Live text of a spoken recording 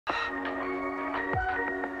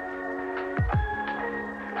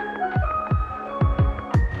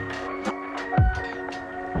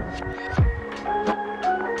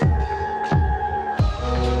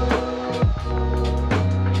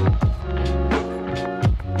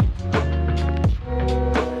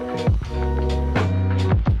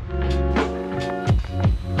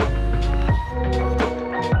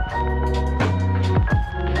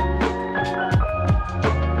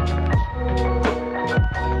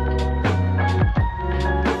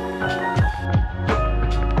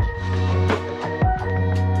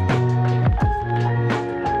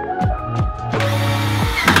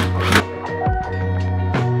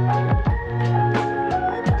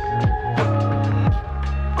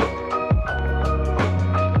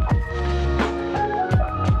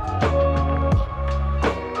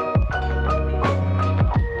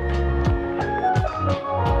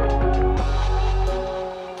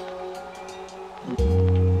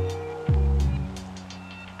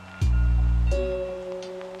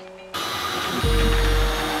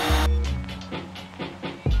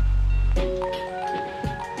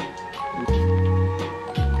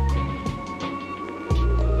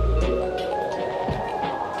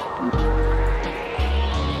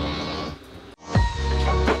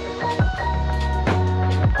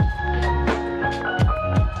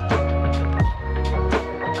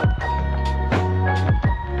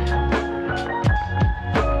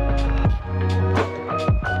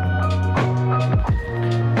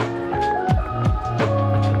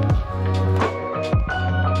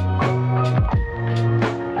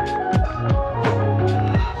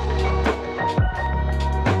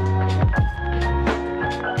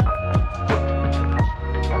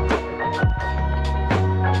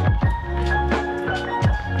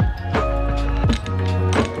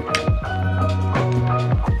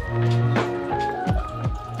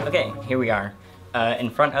Okay, here we are, in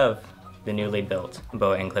front of the newly built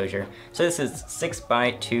boa enclosure. So this is 6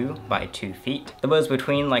 by 2 by 2 feet. The boa's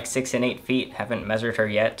between like 6 and 8 feet. Haven't measured her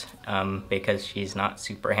yet because she's not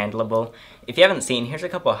super handleable. If you haven't seen, here's a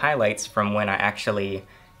couple of highlights from when I actually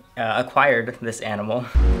acquired this animal.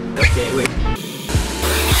 Okay, wait.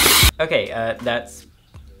 Okay, that's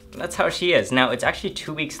how she is. Now it's actually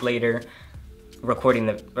 2 weeks later recording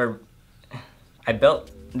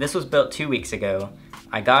this was built 2 weeks ago.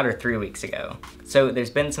 I got her 3 weeks ago. So there's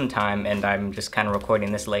been some time and I'm just kind of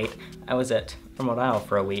recording this late. I was at Remote Isle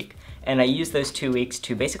for a week and I used those 2 weeks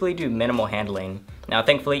to basically do minimal handling. Now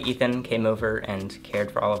thankfully Ethan came over and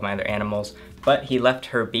cared for all of my other animals, but he left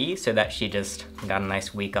her be so that she just got a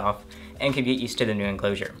nice week off and could get used to the new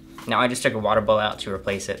enclosure. Now I just took a water bowl out to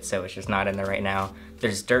replace it, so it's just not in there right now.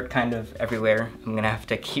 There's dirt kind of everywhere. I'm gonna have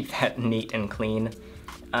to keep that neat and clean.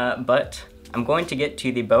 But I'm going to get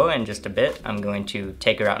to the boa in just a bit. I'm going to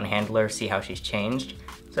take her out and handle her, see how she's changed.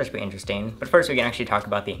 So that should be interesting. But first we can actually talk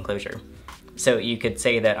about the enclosure. So you could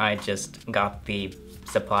say that I just got the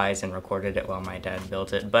supplies and recorded it while my dad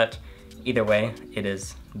built it, but either way, it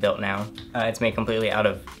is built now. It's made completely out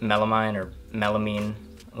of melamine or melamine,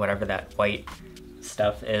 whatever that white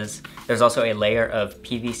stuff is. There's also a layer of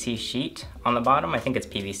PVC sheet on the bottom. I think it's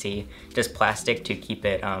PVC, just plastic to keep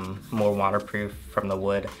it more waterproof from the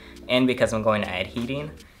wood. And because I'm going to add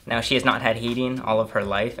heating. Now she has not had heating all of her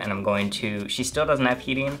life and she still doesn't have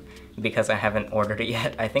heating because I haven't ordered it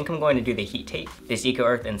yet. I think I'm going to do the heat tape. There's Eco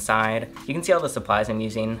Earth inside. You can see all the supplies I'm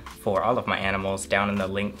using for all of my animals down in the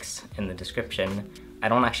links in the description. I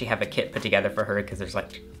don't actually have a kit put together for her because there's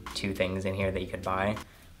like 2 things in here that you could buy.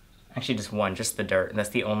 Actually just one, just the dirt. That's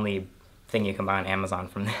the only thing you can buy on Amazon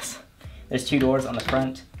from this. There's 2 doors on the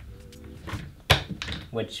front,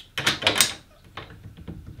 which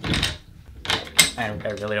I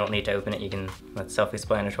really don't need to open it. That's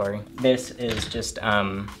self-explanatory. This is just,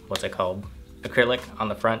 what's it called? Acrylic on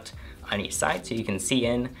the front on each side so you can see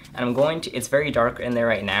in. And it's very dark in there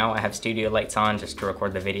right now. I have studio lights on just to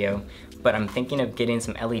record the video, but I'm thinking of getting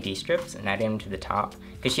some LED strips and adding them to the top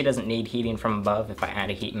because she doesn't need heating from above if I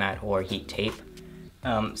add a heat mat or heat tape.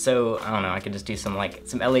 So, I don't know, I could just do some LED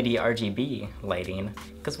RGB lighting,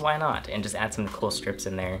 because why not? And just add some cool strips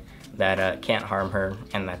in there that can't harm her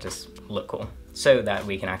and that just look cool. So that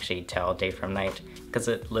we can actually tell day from night, because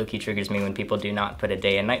it low-key triggers me when people do not put a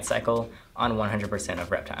day and night cycle on 100% of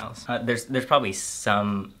reptiles. There's probably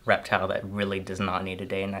some reptile that really does not need a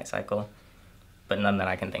day and night cycle, but none that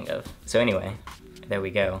I can think of. So anyway, there we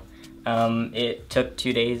go. It took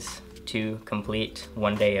 2 days to complete,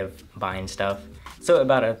 1 day of buying stuff. So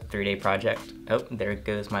about a 3-day project. Oh, there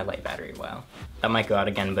goes my light battery, wow. That might go out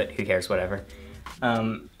again, but who cares, whatever.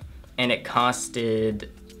 And it costed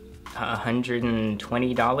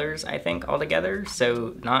 $120, I think, altogether,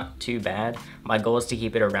 so not too bad. My goal is to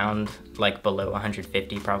keep it around like below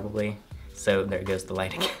 150 probably. So there goes the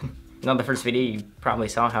light again. On the first video, you probably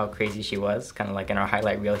saw how crazy she was, kind of like in our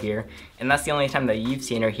highlight reel here, and that's the only time that you've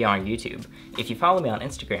seen her here on YouTube. If you follow me on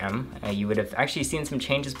Instagram, you would have actually seen some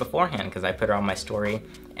changes beforehand because I put her on my story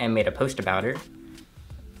and made a post about her.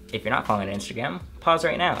 If you're not following Instagram, pause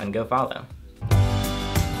right now and go follow.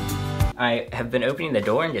 I have been opening the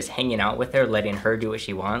door and just hanging out with her, letting her do what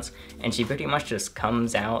she wants, and she pretty much just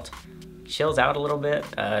comes out, chills out a little bit,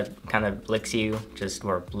 kind of licks you,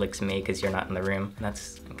 or licks me because you're not in the room. I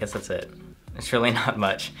guess that's it. It's really not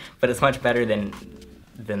much, but it's much better than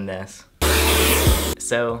this.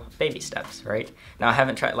 So, baby steps, right? Now I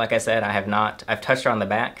haven't tried, like I said, I've touched her on the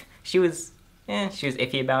back. She was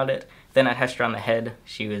iffy about it. Then I touched her on the head.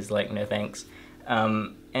 She was like, no thanks.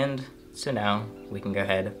 And so now we can go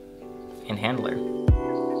ahead and handle her.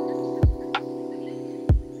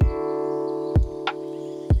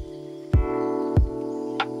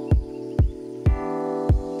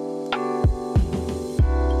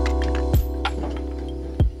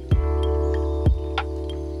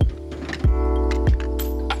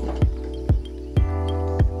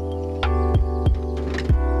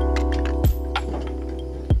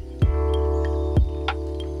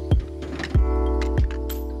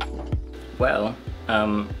 Well,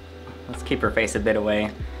 let's keep her face a bit away.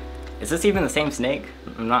 Is this even the same snake?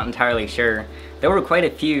 I'm not entirely sure. There were quite a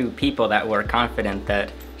few people that were confident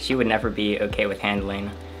that she would never be okay with handling.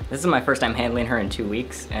 This is my first time handling her in 2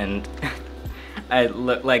 weeks, and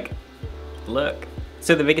look.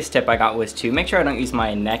 So the biggest tip I got was to make sure I don't use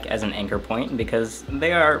my neck as an anchor point because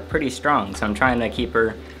they are pretty strong, so I'm trying to keep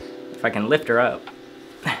her, if I can lift her up,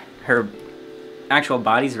 her actual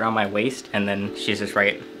body's around my waist, and then she's just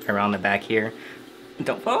right around the back here.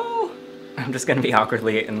 Don't fall! I'm just gonna be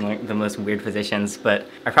awkwardly in like the most weird positions, but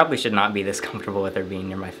I probably should not be this comfortable with her being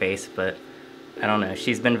near my face, but I don't know.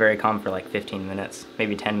 She's been very calm for like 15 minutes,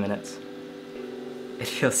 maybe 10 minutes. It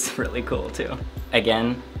feels really cool too.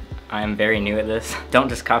 Again, I'm very new at this. Don't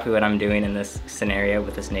just copy what I'm doing in this scenario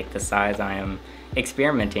with a snake this size. I am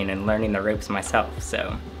experimenting and learning the ropes myself,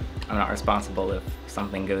 so I'm not responsible if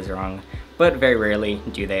something goes wrong. But very rarely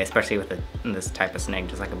do they, especially with this type of snake,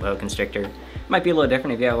 just like a boa constrictor. Might be a little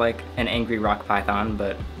different if you have like an angry rock python,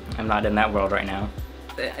 but I'm not in that world right now.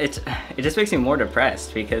 It just makes me more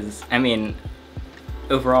depressed because, I mean,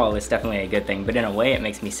 overall it's definitely a good thing, but in a way it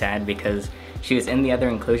makes me sad because she was in the other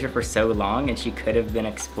enclosure for so long and she could have been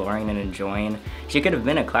exploring and enjoying. She could have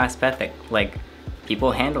been a class pet that like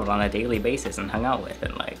people handled on a daily basis and hung out with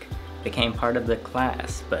and like became part of the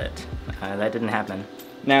class, but that didn't happen.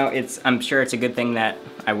 Now, I'm sure it's a good thing that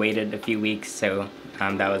I waited a few weeks, so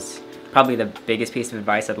that was probably the biggest piece of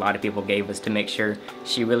advice that a lot of people gave, was to make sure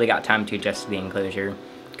she really got time to adjust to the enclosure,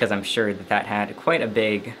 because I'm sure that had quite a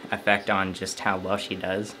big effect on just how well she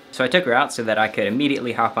does. So I took her out so that I could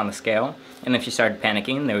immediately hop on the scale, and if she started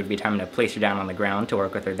panicking, there would be time to place her down on the ground to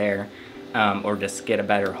work with her there, or just get a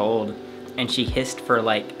better hold. And she hissed for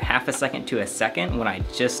like half a second to a second when I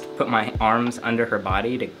just put my arms under her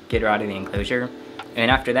body to get her out of the enclosure. And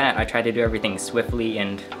after that, I tried to do everything swiftly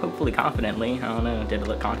and hopefully confidently. I don't know, did it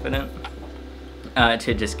look confident?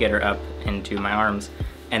 To just get her up into my arms.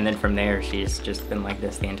 And then from there, she's just been like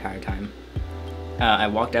this the entire time. I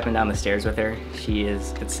walked up and down the stairs with her.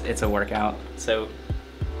 It's a workout. So,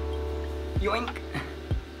 yoink!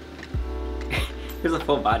 Here's a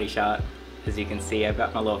full body shot. As you can see, I've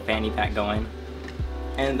got my little fanny pack going.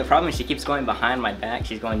 And the problem is she keeps going behind my back.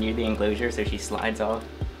 She's going near the enclosure, so she slides off.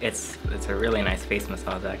 It's a really nice face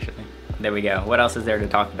massage, actually. There we go. What else is there to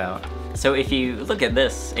talk about? So if you look at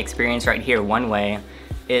this experience right here one way,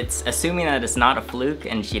 it's assuming that it's not a fluke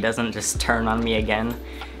and she doesn't just turn on me again,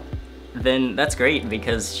 then that's great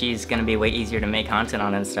because she's gonna be way easier to make content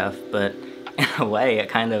on and stuff, but in a way it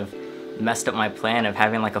kind of messed up my plan of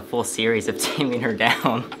having like a full series of taming her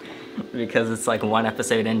down because it's like one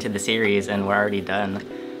episode into the series and we're already done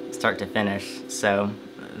start to finish. So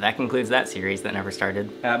that concludes that series that never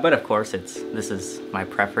started. But of course, this is my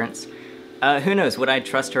preference. Who knows, would I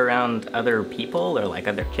trust her around other people or like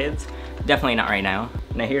other kids? Definitely not right now.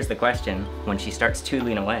 Now here's the question, when she starts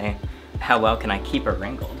tootling away, how well can I keep her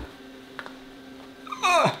wrinkled?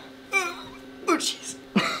 Oh jeez.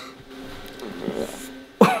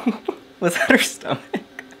 Was that her stomach?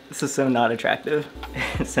 This is so not attractive.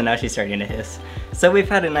 So now she's starting to hiss. So we've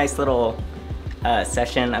had a nice little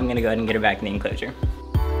session. I'm gonna go ahead and get her back in the enclosure.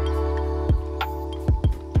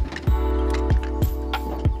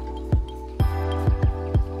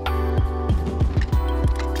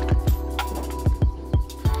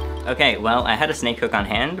 Okay, well, I had a snake hook on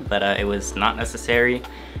hand, but it was not necessary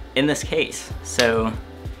in this case. So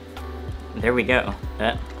there we go.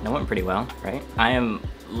 That went pretty well, right? I am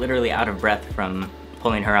literally out of breath from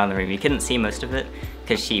pulling her around the room. You couldn't see most of it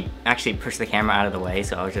because she actually pushed the camera out of the way,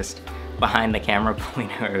 so I was just behind the camera pulling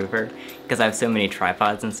her over because I have so many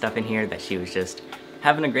tripods and stuff in here that she was just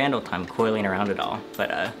having a grand old time coiling around it all.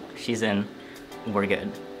 But she's in, we're good.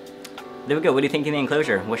 There we go. What do you think of the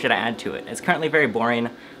enclosure? What should I add to it? It's currently very boring.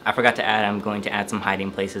 I forgot to add, I'm going to add some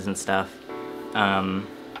hiding places and stuff.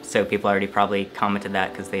 So people already probably commented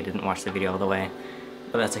that because they didn't watch the video all the way,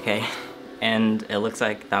 but that's okay. And it looks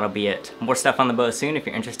like that'll be it. More stuff on the boa soon if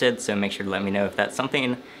you're interested, so make sure to let me know if that's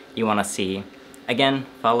something you want to see. Again,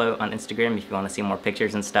 follow on Instagram if you want to see more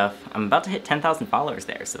pictures and stuff. I'm about to hit 10,000 followers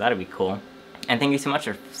there, so that'll be cool. And thank you so much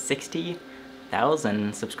for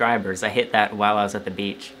 60,000 subscribers. I hit that while I was at the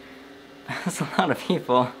beach. That's a lot of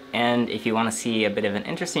people. And if you want to see a bit of an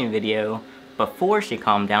interesting video before she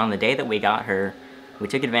calmed down, the day that we got her, we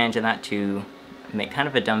took advantage of that to make kind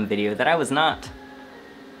of a dumb video that I was not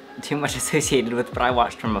too much associated with, but I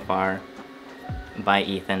watched from afar by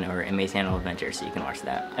Ethan or Amazing Animal Adventure, so you can watch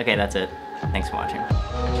that. Okay, that's it. Thanks for watching.